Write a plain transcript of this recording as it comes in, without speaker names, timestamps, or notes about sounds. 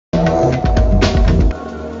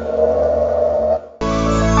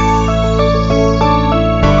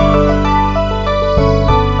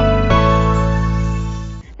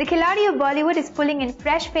is pulling in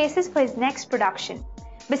fresh faces for his next production.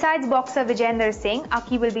 Besides boxer Vijendra Singh,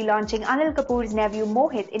 Aki will be launching Anil Kapoor's nephew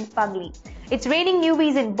Mohit in Fugly. It's raining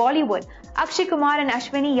newbies in Bollywood. Akshay, Kumar and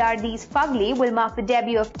Ashvini Yardi's Fugly will mark the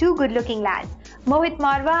debut of two good-looking lads, Mohit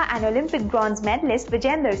Marwah and Olympic bronze medalist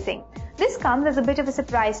Vijendra Singh. This comes as a bit of a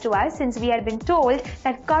surprise to us since we had been told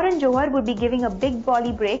that Karan Johar would be giving a big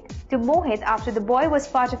Bolly break to Mohit after the boy was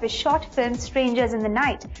part of his short film Strangers in the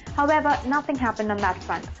Night. However, nothing happened on that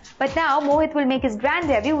front. But now Mohit will make his grand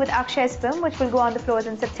debut with Akshay's film, which will go on the floors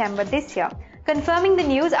in September this year. Confirming the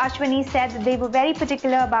news, Ashvini said that they were very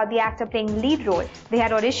particular about the actor playing the lead role. They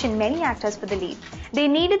had auditioned many actors for the lead. They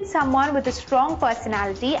needed someone with a strong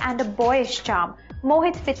personality and a boyish charm.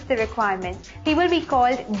 Mohit fits the requirement. He will be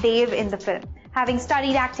called Dave in the film. Having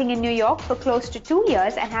studied acting in New York for close to 2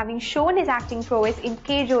 years and having shown his acting prowess in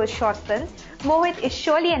K. Joe's short films, Mohit is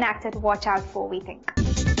surely an actor to watch out for, we think.